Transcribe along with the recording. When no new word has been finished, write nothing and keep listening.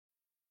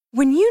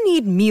When you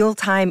need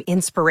mealtime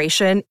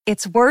inspiration,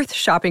 it's worth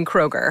shopping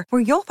Kroger,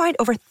 where you'll find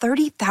over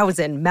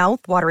 30,000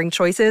 mouth-watering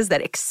choices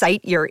that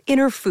excite your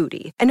inner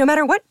foodie. And no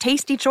matter what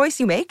tasty choice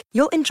you make,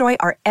 you'll enjoy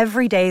our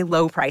everyday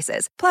low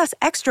prices, plus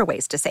extra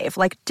ways to save,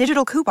 like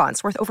digital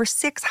coupons worth over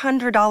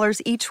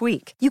 $600 each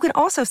week. You can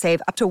also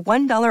save up to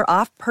 $1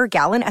 off per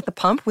gallon at the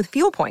pump with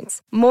fuel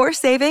points. More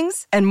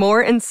savings and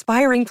more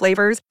inspiring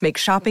flavors make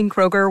shopping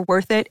Kroger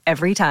worth it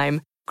every time.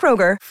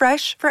 Kroger,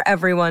 fresh for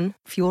everyone.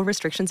 Fuel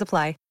restrictions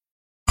apply.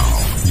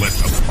 Let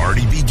the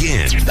party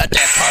begin. Let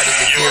that party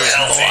begin,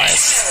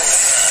 boys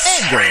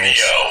and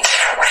girls.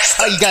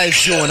 How you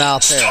guys doing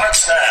out there?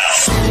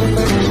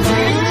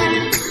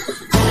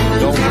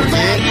 Don't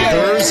forget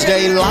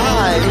Thursday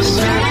Lives.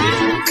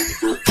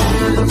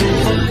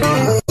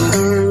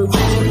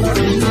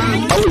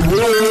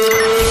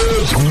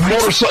 It's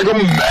Motorcycle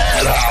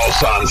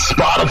Madhouse on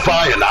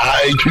Spotify and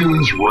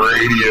iTunes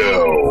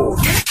Radio.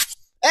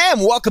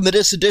 And welcome to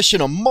this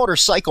edition of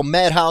Motorcycle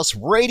Madhouse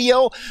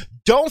Radio.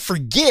 Don't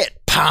forget,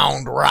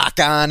 pound rock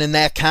on in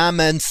that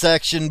comment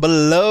section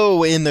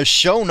below in the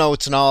show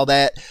notes and all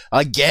that.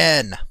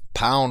 Again,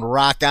 pound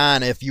rock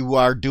on if you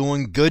are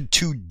doing good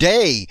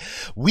today.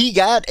 We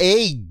got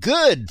a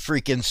good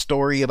freaking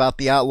story about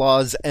the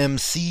Outlaws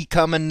MC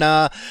coming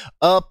up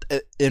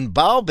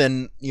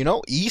involving,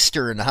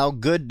 Easter and how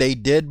good they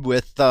did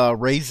with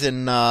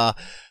raising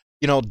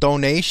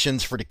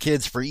donations for the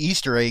kids for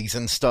Easter eggs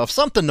and stuff.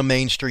 Something the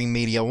mainstream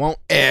media won't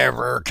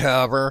ever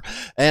cover.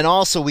 And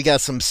also we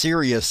got some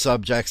serious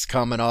subjects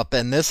coming up,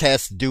 and this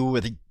has to do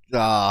with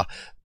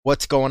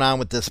what's going on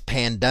with this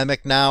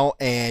pandemic now.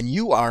 And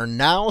you are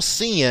now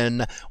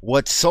seeing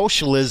what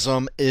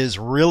socialism is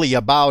really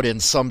about in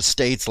some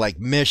states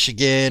like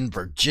Michigan,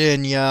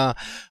 Virginia,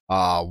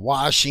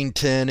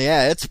 Washington.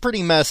 Yeah, it's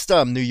pretty messed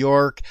up. New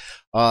York.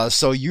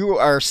 So you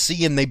are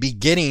seeing the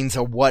beginnings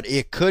of what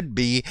it could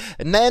be.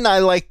 And then I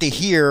like to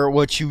hear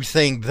what you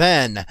think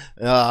then.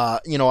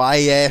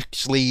 I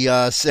actually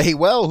say,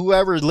 well,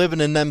 whoever's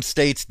living in them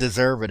states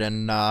deserve it.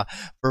 And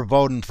for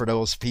voting for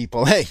those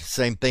people, hey,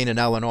 same thing in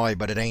Illinois,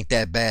 but it ain't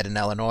that bad in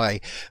Illinois.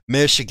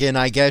 Michigan,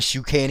 I guess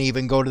you can't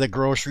even go to the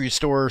grocery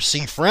store or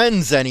see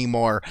friends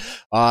anymore.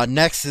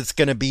 Next, it's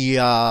going to be,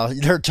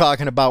 they're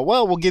talking about,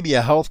 well, we'll give you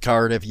a health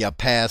card if you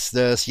pass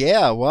this.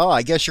 Yeah, well,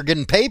 I guess you're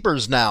getting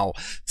papers now.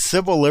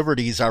 Civil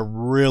liberties are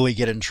really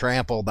getting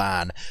trampled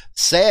on.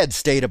 Sad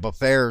state of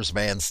affairs,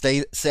 man.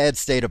 Sad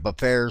state of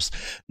affairs.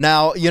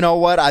 Now, you know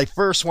what? I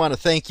first want to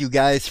thank you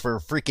guys for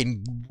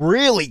freaking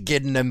really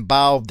getting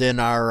involved in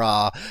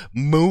our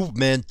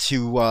movement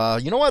to,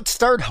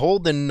 start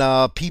holding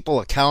people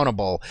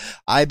accountable.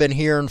 I've been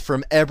hearing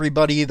from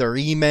everybody. They're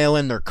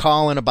emailing, they're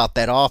calling about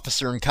that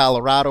officer in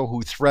Colorado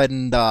who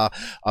threatened a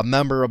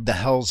member of the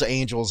Hells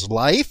Angels'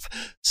 life.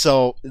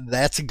 So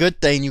that's a good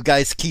thing. You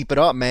guys keep it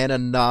up, man.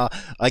 And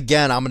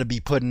again, I'm going to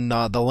be putting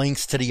the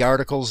links to the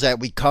articles that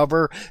we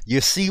cover. You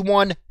see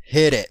one,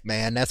 hit it,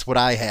 man. That's what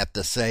I have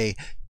to say.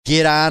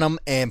 Get on them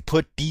and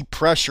put deep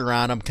pressure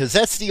on them, because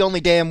that's the only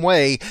damn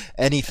way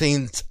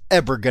anything's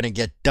ever going to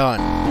get done.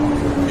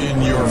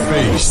 In your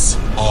face,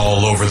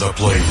 all over the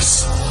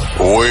place.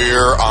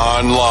 We're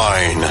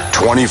online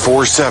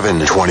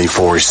 24/7.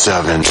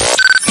 24/7.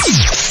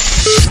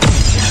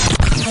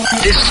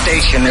 This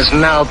station is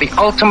now the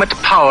ultimate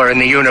power in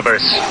the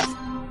universe.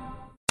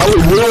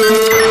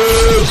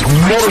 It's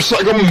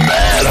Motorcycle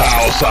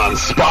Madhouse on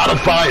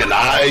Spotify and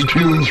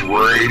iTunes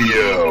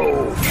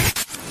Radio.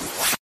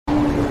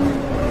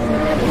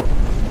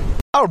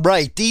 All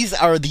right, these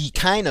are the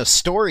kind of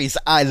stories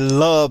I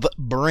love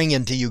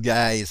bringing to you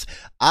guys.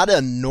 Out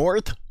of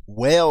North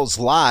Wales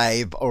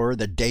Live, or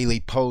the Daily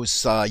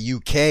Post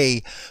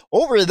UK,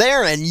 over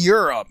there in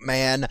Europe,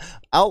 man,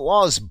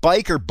 Outlaws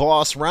biker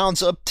boss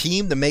rounds up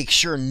team to make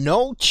sure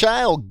no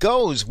child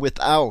goes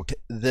without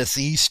this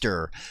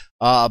Easter.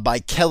 By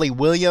Kelly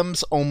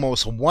Williams,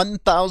 almost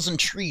 1,000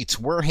 treats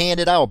were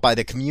handed out by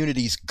the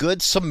community's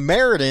Good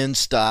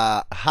Samaritans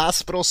to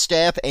hospital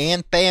staff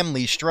and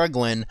families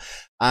struggling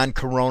on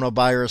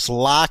coronavirus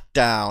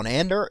lockdown.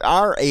 And there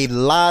are a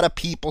lot of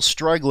people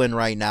struggling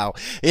right now.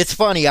 It's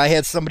funny, I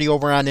had somebody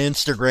over on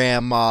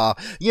Instagram,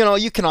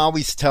 you can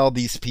always tell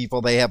these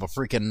people they have a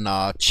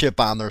freaking chip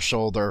on their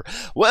shoulder.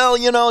 Well,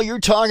 you're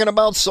talking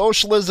about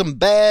socialism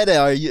bad,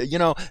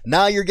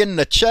 now you're getting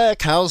a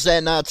check. How's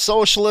that not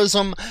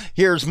socialism?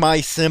 Here's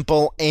my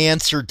simple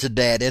answer to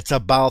that. It's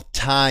about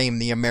time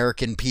the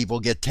American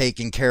people get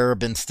taken care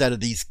of instead of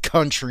these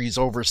countries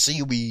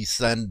overseas we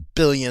send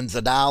billions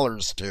of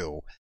dollars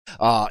to.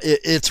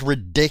 It's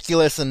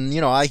ridiculous. And,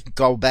 I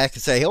go back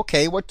and say,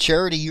 okay, what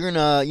charity you're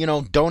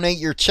gonna, donate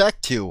your check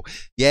to?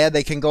 Yeah,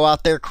 they can go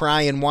out there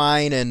cry and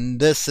whine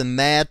and this and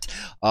that.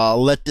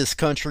 Let this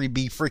country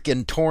be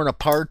freaking torn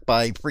apart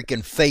by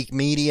freaking fake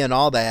media and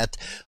all that.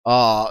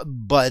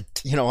 But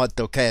you know what?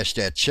 They'll cash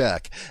that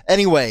check.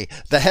 Anyway,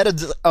 the head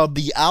of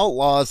the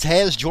Outlaws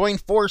has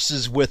joined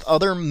forces with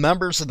other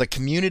members of the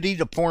community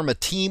to form a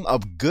team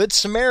of Good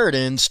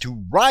Samaritans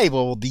to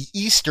rival the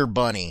Easter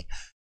Bunny.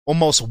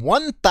 Almost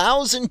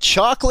 1,000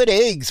 chocolate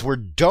eggs were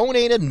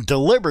donated and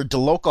delivered to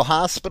local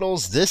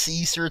hospitals this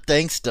Easter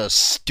thanks to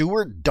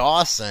Stuart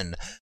Dawson,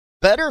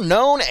 better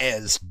known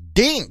as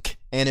Dink,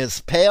 and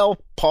his pal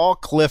Paul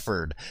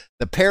Clifford.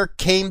 The pair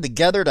came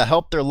together to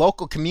help their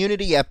local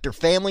community after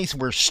families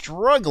were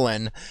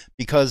struggling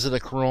because of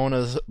the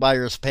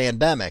coronavirus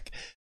pandemic.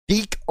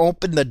 Dink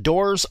opened the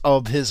doors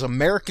of his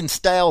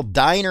American-style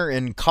diner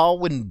in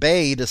Colwyn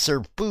Bay to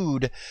serve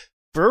food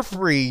for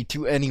free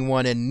to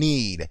anyone in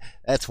need.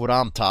 That's what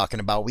I'm talking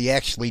about. We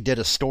actually did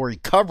a story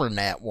covering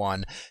that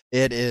one.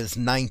 It is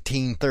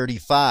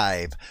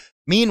 1935.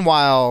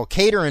 Meanwhile,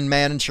 catering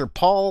manager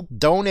Paul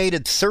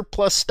donated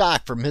surplus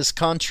stock from his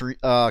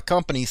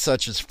companies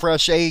such as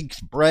fresh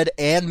eggs, bread,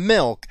 and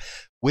milk,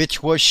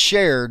 which was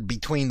shared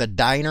between the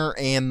diner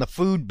and the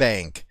food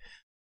bank.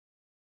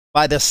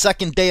 By the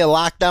second day of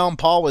lockdown,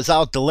 Paul was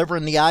out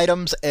delivering the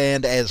items,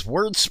 and as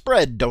word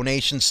spread,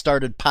 donations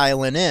started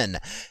piling in.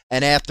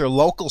 And after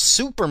local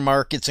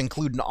supermarkets,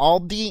 including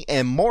Aldi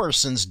and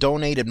Morrison's,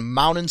 donated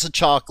mountains of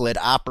chocolate,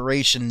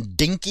 Operation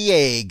Dinky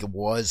Egg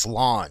was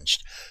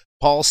launched.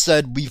 Paul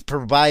said, "We've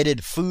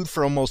provided food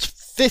for almost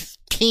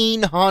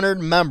 1,500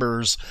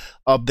 members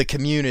of the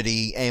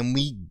community, and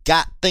we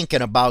got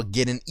thinking about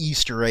getting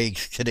Easter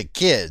eggs to the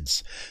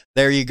kids."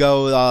 There you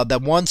go.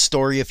 That one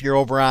story, if you're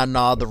over on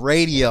the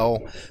radio,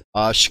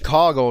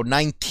 Chicago,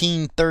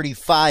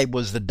 1935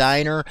 was the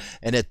diner,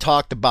 and it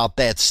talked about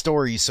that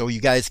story, so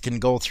you guys can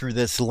go through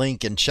this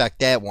link and check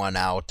that one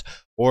out.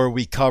 Or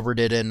we covered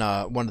it in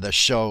one of the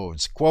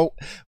shows. Quote,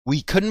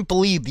 "We couldn't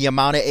believe the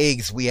amount of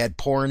eggs we had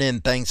pouring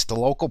in thanks to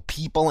local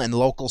people and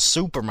local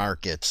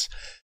supermarkets."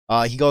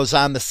 He goes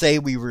on to say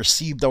we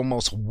received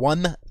almost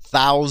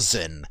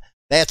 1,000.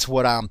 That's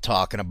what I'm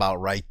talking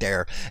about right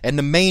there. And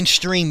the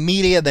mainstream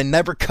media, they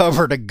never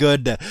covered a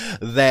good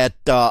that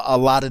a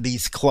lot of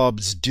these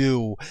clubs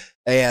do.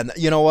 And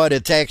you know what?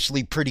 It's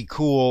actually pretty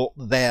cool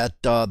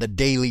that the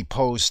Daily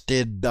Post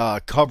did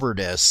cover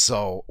this.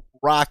 So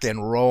rock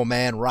and roll,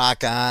 man.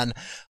 Rock on.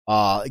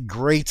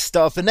 Great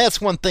stuff. And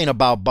that's one thing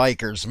about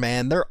bikers,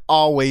 man. They're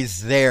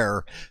always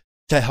there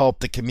to help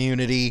the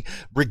community,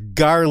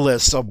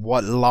 regardless of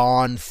what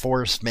law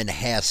enforcement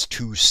has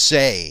to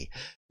say.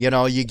 You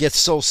know, you get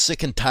so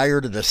sick and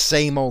tired of the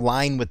same old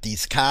line with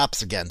these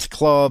cops against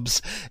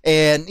clubs.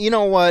 And you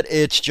know what?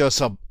 It's just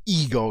a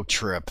ego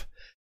trip.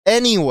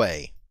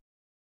 Anyway,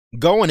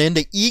 going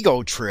into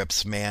ego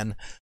trips, man,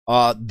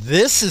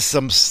 this is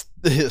some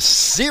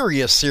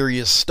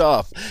serious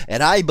stuff,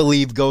 and I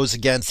believe goes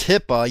against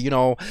HIPAA, you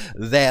know,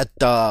 that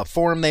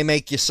form they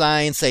make you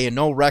sign saying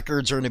no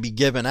records are going to be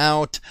given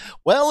out.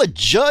 Well, a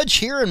judge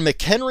here in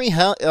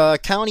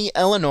McHenry County,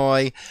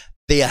 Illinois,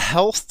 the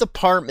health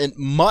department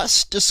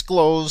must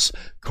disclose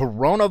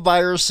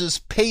coronavirus's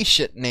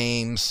patient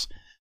names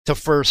to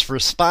first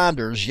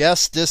responders.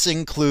 Yes, this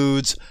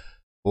includes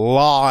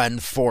law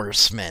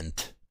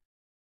enforcement.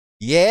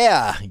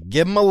 Yeah,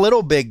 give them a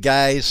little bit,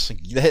 guys.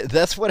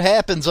 That's what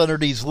happens under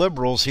these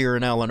liberals here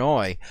in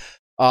Illinois.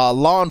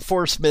 Law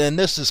enforcement, and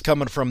this is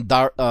coming from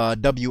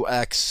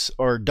WX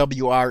or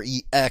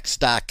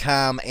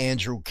WREX.com,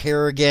 Andrew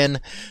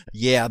Kerrigan.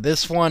 Yeah,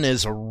 this one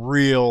is a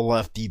real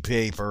lefty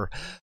paper.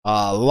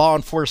 Law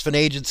enforcement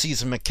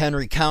agencies in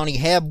McHenry County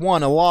have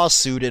won a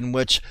lawsuit in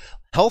which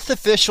health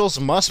officials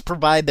must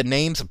provide the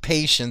names of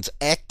patients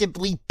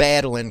actively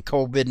battling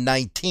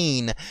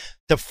COVID-19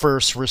 to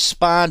first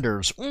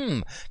responders.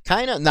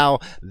 Kind of. Now,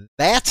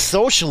 that's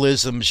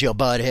socialism, you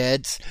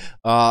buttheads.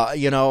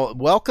 You know,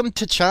 welcome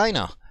to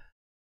China.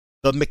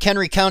 The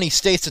McHenry County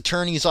State's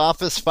Attorney's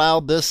Office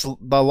filed the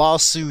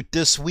lawsuit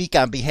this week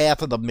on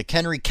behalf of the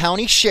McHenry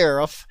County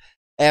Sheriff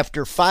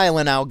after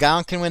filing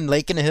Algonquin,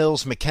 Lake and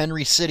Hills,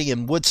 McHenry City,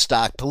 and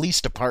Woodstock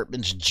police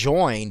departments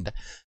joined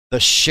the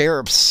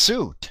sheriff's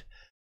suit.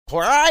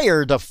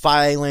 Prior to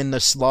filing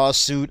this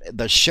lawsuit,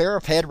 the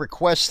sheriff had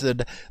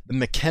requested the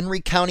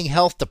McHenry County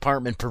Health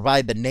Department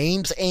provide the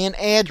names and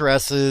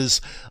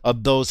addresses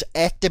of those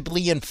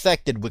actively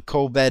infected with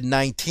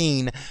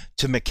COVID-19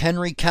 to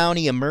McHenry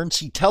County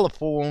Emergency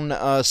Telephone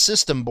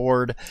System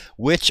Board,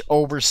 which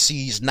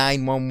oversees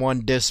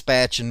 911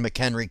 dispatch in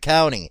McHenry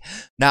County.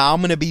 Now,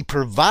 I'm going to be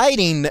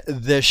providing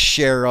this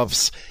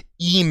sheriff's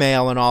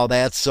email and all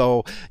that,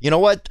 so you know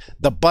what,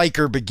 the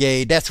biker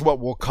brigade, that's what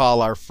we'll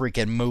call our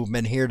freaking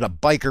movement here, the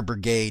biker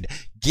brigade.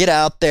 Get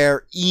out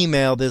there,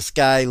 email this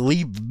guy,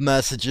 leave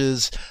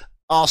messages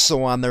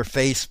also on their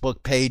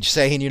Facebook page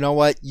saying, you know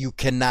what, you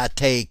cannot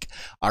take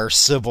our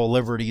civil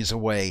liberties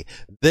away.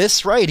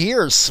 This right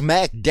here is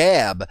smack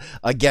dab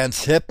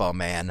against HIPAA,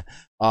 man.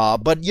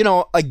 But, you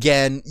know,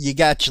 again, you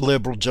got your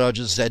liberal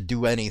judges that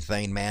do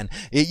anything, man.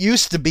 It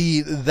used to be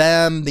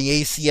them,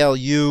 the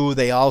ACLU,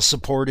 they all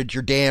supported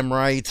your damn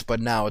rights, but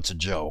now it's a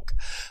joke.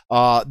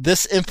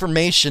 This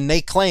information,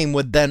 they claim,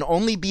 would then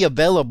only be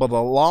available to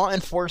law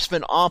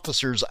enforcement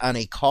officers on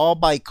a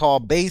call-by-call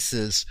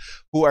basis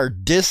who are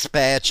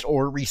dispatched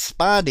or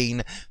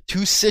responding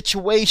to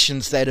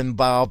situations that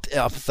involve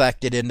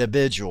affected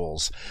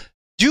individuals.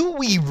 Do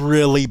we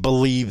really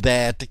believe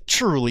that?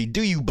 Truly,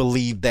 do you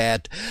believe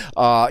that?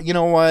 You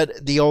know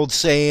what? The old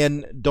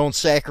saying, don't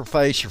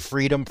sacrifice your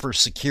freedom for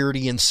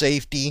security and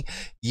safety.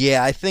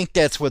 Yeah, I think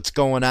that's what's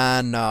going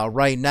on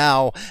right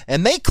now.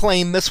 And they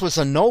claim this was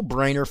a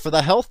no-brainer for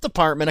the health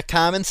department, a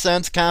common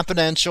sense,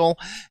 confidential,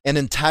 and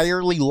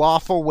entirely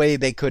lawful way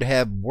they could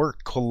have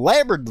worked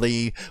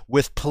collaboratively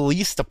with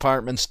police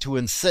departments to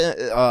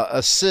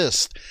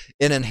assist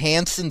in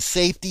enhancing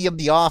safety of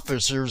the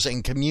officers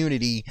and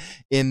community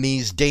in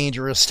these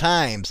dangerous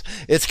times.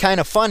 It's kind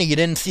of funny you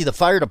didn't see the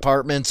fire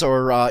departments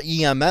or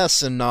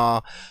EMS and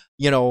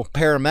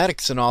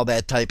paramedics and all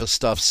that type of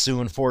stuff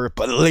suing for it,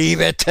 but leave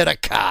it to the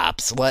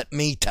cops. Let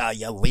me tell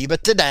you, leave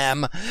it to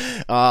them.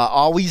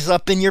 Always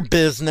up in your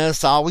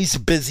business, always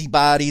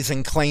busybodies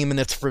and claiming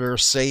it's for their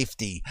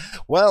safety.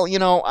 Well,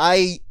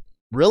 I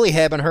really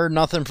haven't heard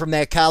nothing from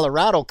that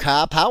Colorado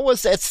cop. How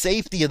was that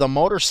safety of the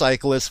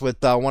motorcyclist with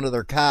one of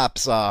their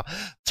cops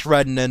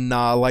threatening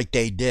like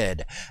they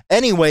did?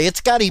 Anyway,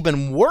 it's got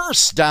even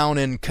worse down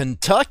in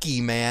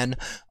Kentucky, man.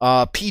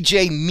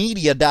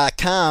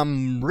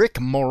 PJmedia.com, Rick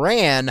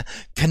Moran,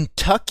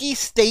 Kentucky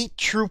State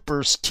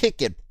Troopers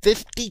ticket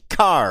 50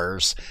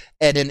 cars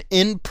at an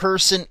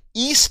in-person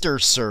Easter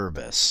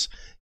service.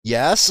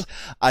 Yes,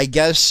 I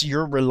guess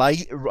your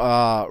right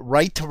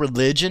to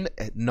religion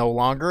no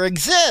longer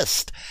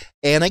exists.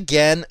 And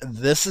again,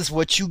 this is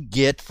what you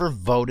get for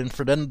voting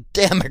for the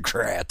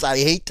Democrats. I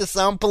hate to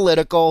sound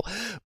political,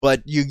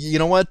 but you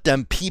know what?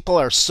 Them people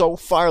are so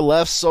far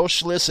left,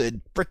 socialist,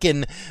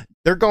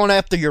 they're going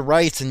after your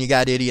rights, and you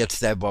got idiots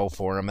that vote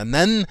for them. And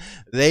then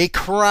they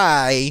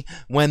cry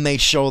when they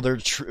show their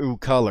true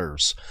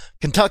colors.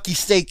 Kentucky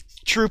State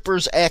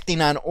Troopers, acting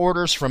on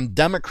orders from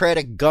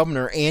Democratic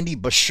Governor Andy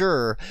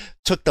Beshear,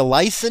 took the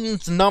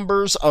license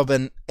numbers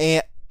and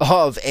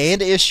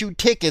issued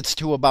tickets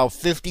to about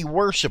 50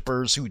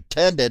 worshipers who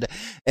attended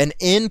an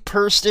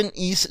in-person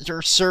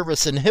Easter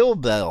service in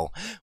Hillville.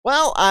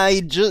 Well,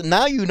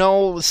 now you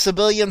know,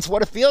 civilians,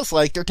 what it feels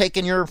like. They're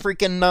taking your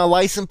freaking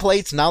license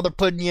plates. Now they're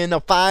putting you in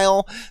a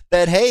file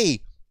that,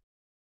 hey,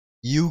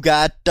 you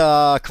got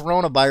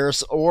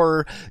coronavirus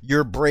or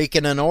you're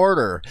breaking an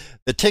order.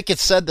 The ticket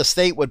said the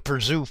state would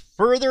pursue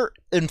further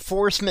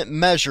enforcement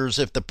measures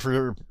if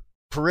the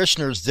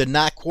parishioners did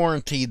not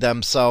quarantine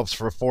themselves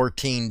for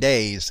 14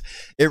 days.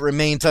 It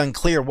remains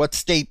unclear what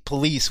state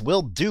police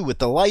will do with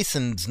the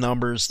license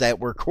numbers that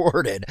were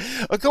recorded.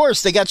 Of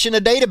course, they got you in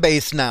a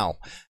database now,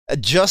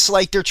 just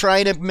like they're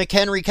trying in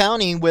McHenry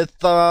County with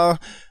the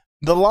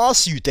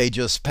lawsuit they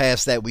just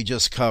passed that we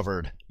just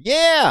covered.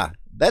 Yeah.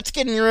 That's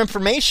getting your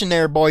information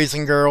there, boys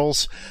and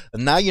girls.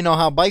 And now you know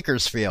how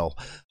bikers feel.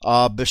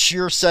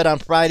 Beshear said on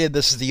Friday,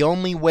 this is the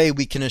only way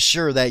we can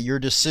assure that your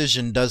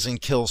decision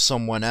doesn't kill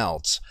someone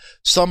else.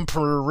 Some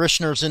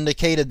parishioners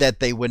indicated that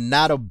they would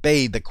not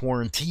obey the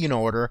quarantine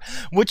order,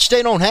 which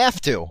they don't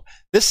have to.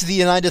 This is the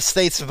United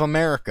States of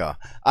America.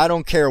 I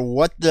don't care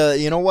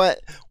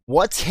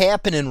what's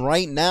happening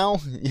right now.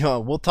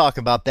 We'll talk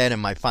about that in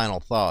my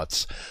final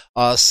thoughts.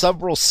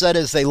 Several said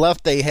as they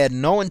left they had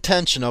no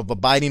intention of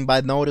abiding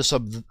by notice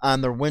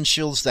on their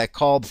windshields that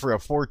called for a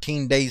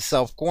 14-day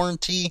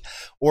self-quarantine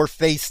or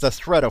face the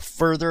threat of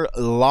further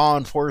law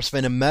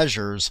enforcement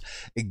measures.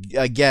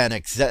 Again,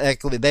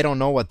 exactly, they don't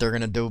know what they're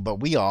going to do,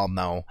 but we all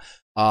know.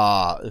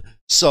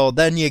 So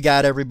then you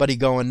got everybody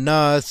going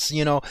nuts.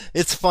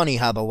 It's funny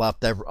how the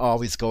left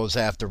always goes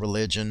after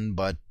religion,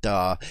 but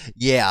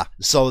yeah.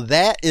 So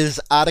that is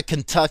out of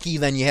Kentucky.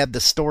 Then you have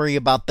the story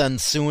about them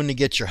suing to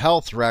get your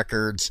health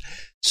records.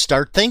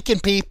 Start thinking,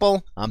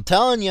 people. I'm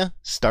telling you,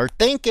 start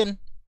thinking.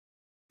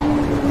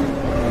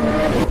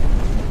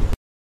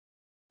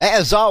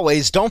 As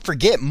always, don't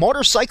forget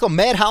Motorcycle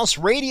Madhouse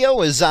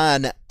Radio is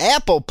on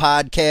Apple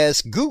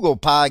Podcasts, Google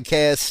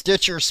Podcasts,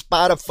 Stitcher,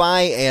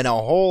 Spotify, and a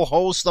whole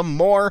host of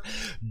more.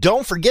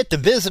 Don't forget to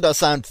visit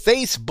us on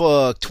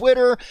Facebook,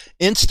 Twitter,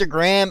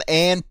 Instagram,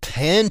 and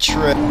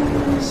Pinterest.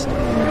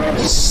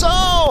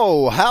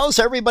 So, how's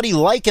everybody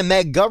liking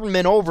that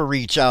government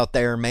overreach out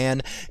there,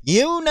 man?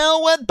 You know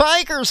what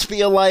bikers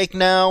feel like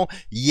now.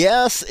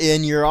 Yes,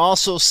 and you're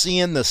also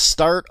seeing the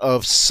start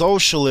of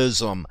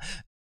socialism.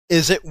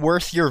 Is it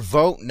worth your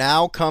vote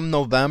now come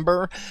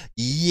November?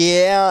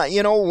 Yeah,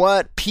 you know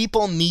what?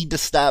 People need to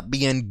stop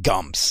being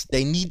gumps.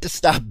 They need to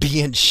stop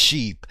being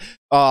sheep.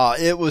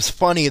 It was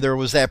funny. There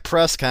was that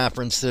press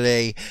conference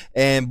today,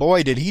 and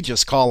boy, did he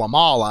just call them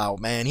all out,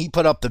 man. He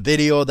put up the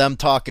video of them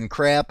talking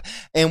crap,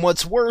 and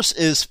what's worse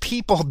is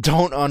people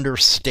don't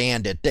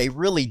understand it. They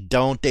really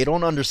don't. They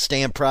don't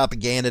understand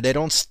propaganda. They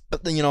don't,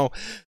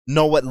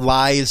 know what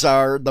lies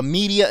are. The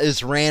media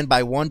is ran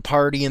by one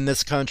party in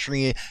this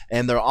country,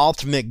 and their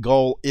ultimate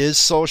goal is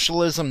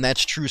socialism.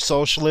 That's true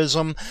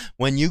socialism.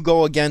 When you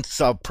go against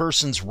a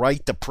person's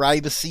right to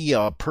privacy,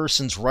 a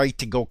person's right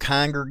to go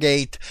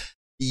congregate,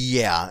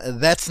 Yeah,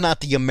 that's not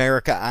the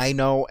America I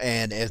know,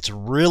 and it's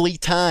really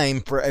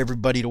time for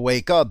everybody to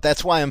wake up.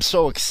 That's why I'm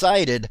so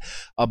excited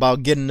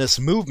about getting this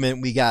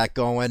movement we got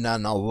going,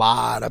 and a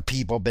lot of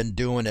people been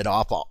doing it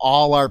off of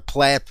all our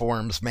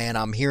platforms, man.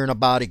 I'm hearing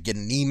about it,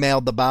 getting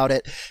emailed about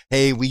it.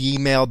 Hey, we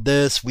emailed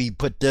this, we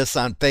put this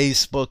on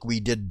Facebook, we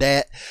did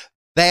that.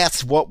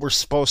 That's what we're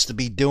supposed to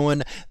be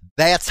doing.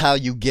 That's how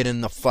you get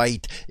in the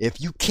fight.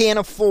 If you can't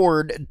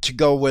afford to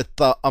go with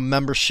a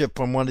membership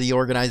from one of the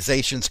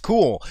organizations,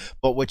 cool.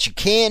 But what you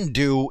can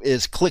do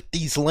is click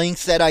these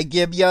links that I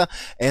give you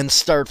and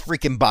start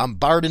freaking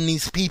bombarding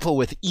these people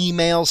with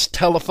emails,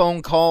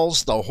 telephone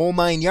calls, the whole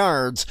 9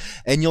 yards,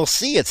 and you'll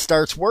see it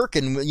starts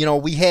working. You know,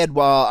 we had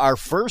our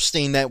first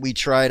thing that we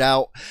tried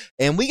out,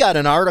 and we got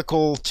an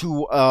article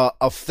to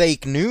a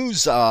fake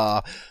news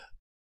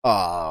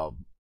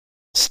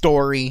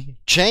story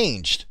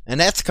changed, and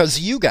that's because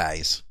you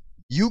guys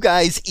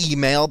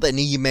emailed and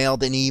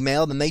emailed and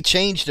emailed, and they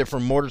changed it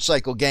from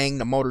Motorcycle Gang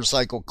to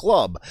Motorcycle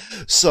Club.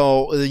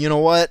 So you know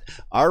what,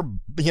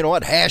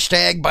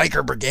 hashtag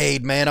Biker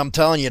Brigade, man, I'm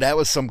telling you, that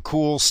was some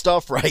cool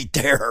stuff right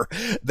there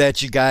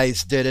that you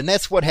guys did. And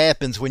that's what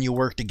happens when you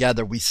work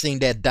together. We seen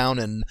that down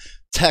in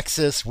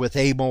Texas with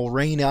Abel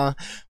Reyna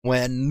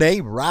when they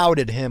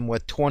routed him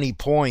with 20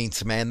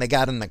 points, man. They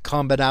got an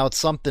incumbent out,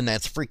 something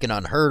that's freaking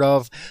unheard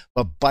of,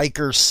 but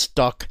bikers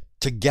stuck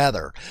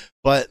together.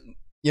 But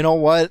you know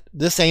what?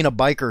 This ain't a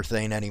biker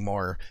thing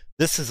anymore.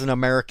 This is an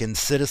American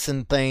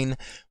citizen thing.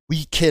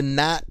 We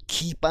cannot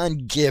keep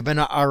on giving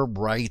our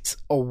rights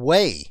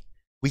away.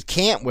 We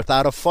can't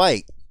without a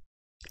fight.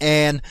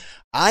 And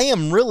I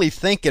am really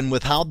thinking,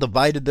 with how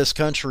divided this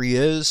country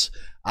is,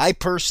 I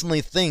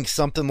personally think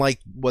something like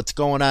what's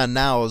going on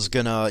now is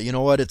gonna, you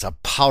know what, it's a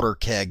powder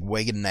keg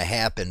waiting to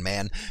happen,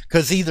 man.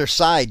 Because either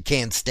side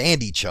can't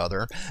stand each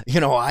other. You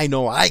know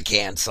I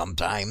can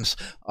sometimes.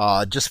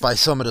 Just by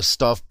some of the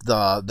stuff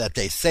that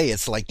they say,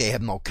 it's like they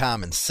have no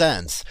common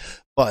sense.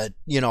 But,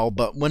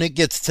 but when it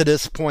gets to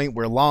this point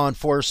where law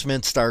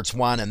enforcement starts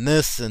wanting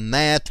this and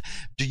that,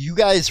 do you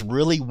guys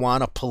really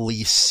want a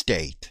police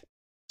state?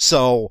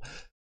 So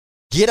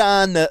get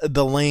on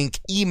the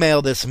link,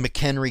 email this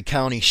McHenry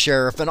County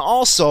Sheriff, and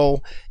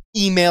also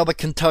email the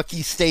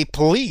Kentucky State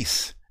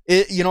Police.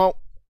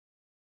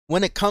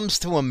 When it comes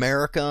to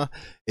America,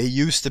 it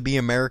used to be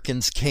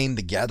Americans came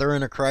together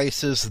in a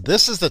crisis.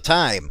 This is the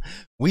time.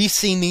 We've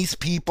seen these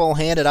people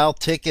handed out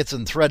tickets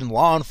and threaten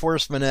law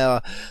enforcement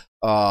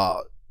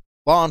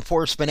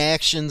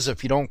actions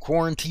if you don't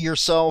quarantine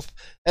yourself.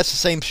 That's the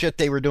same shit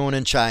they were doing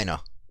in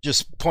China.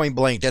 Just point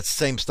blank, that's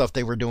the same stuff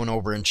they were doing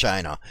over in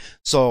China.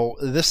 So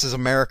this is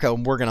America,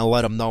 and we're going to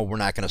let them know we're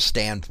not going to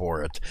stand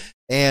for it.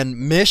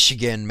 And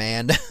Michigan,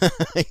 man,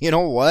 you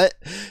know what?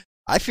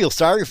 I feel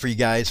sorry for you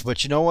guys,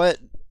 but you know what?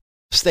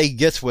 State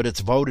gets what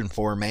it's voting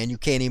for, man. You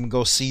can't even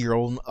go see your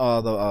own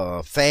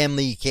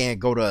family. You can't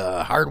go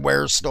to a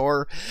hardware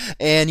store.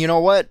 And you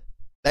know what?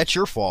 That's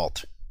your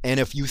fault.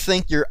 And if you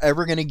think you're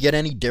ever going to get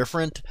any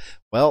different,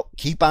 well,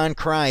 keep on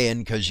crying,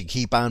 because you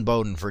keep on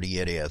voting for the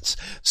idiots.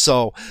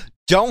 So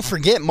don't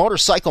forget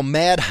Motorcycle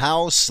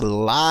Madhouse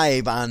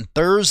live on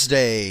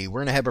Thursday. We're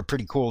going to have a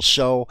pretty cool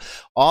show.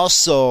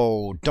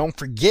 Also, don't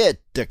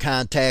forget to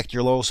contact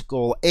your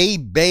local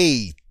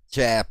A-Bay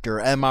chapter,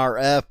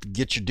 MRF.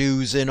 Get your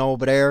dues in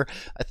over there.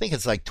 I think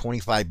it's like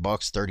 $25,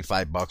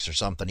 $35 or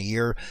something a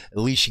year. At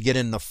least you get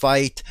in the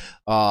fight.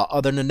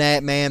 Other than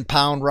that, man,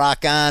 pound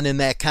rock on in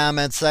that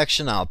comment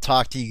section. I'll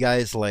talk to you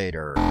guys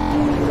later.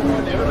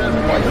 Internet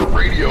Biker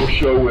Radio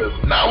Show is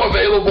now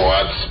available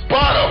on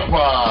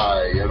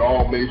Spotify and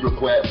all major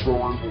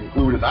platforms,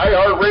 including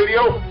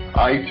iHeartRadio,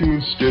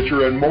 iTunes,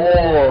 Stitcher, and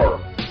more.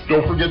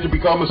 Don't forget to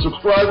become a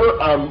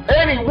subscriber on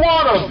any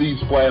one of these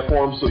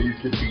platforms so you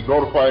can be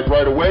notified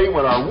right away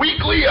when our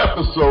weekly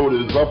episode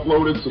is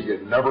uploaded, so you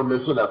never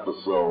miss an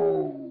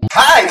episode.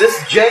 Hi, this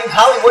is James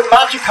Hollywood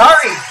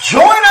Machikari.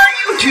 Join our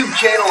YouTube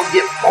channel and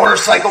get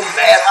Motorcycle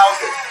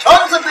Madhouse and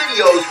tons of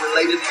videos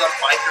related to the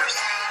bikers.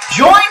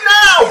 Join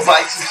now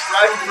by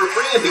subscribing for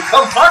free and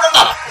become part of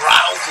the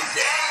crowd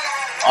today.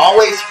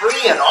 Always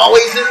free and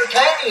always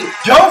entertaining.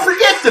 Don't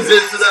forget to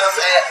visit us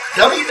at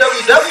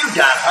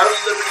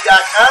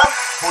www.harleyliberty.com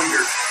for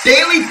your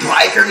daily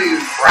biker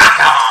news. Rock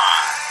on!